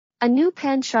A new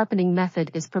Pansharpening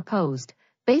method is proposed,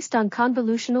 based on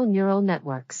convolutional neural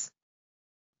networks.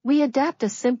 We adapt a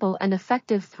simple and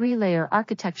effective three-layer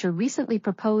architecture recently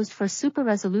proposed for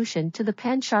superresolution to the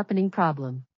Pansharpening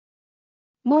problem.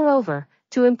 Moreover,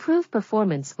 to improve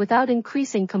performance without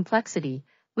increasing complexity,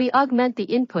 we augment the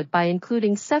input by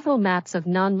including several maps of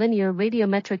nonlinear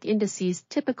radiometric indices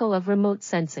typical of remote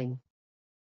sensing.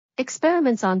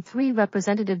 Experiments on 3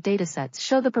 representative datasets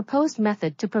show the proposed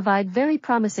method to provide very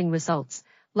promising results,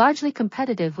 largely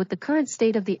competitive with the current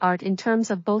state-of-the-art in terms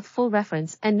of both full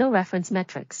reference and no reference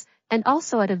metrics, and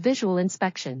also at a visual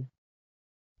inspection.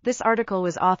 This article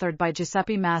was authored by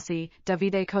Giuseppe Masi,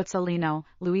 Davide Cozzolino,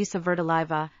 Luisa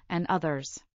Verdoliva, and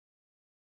others.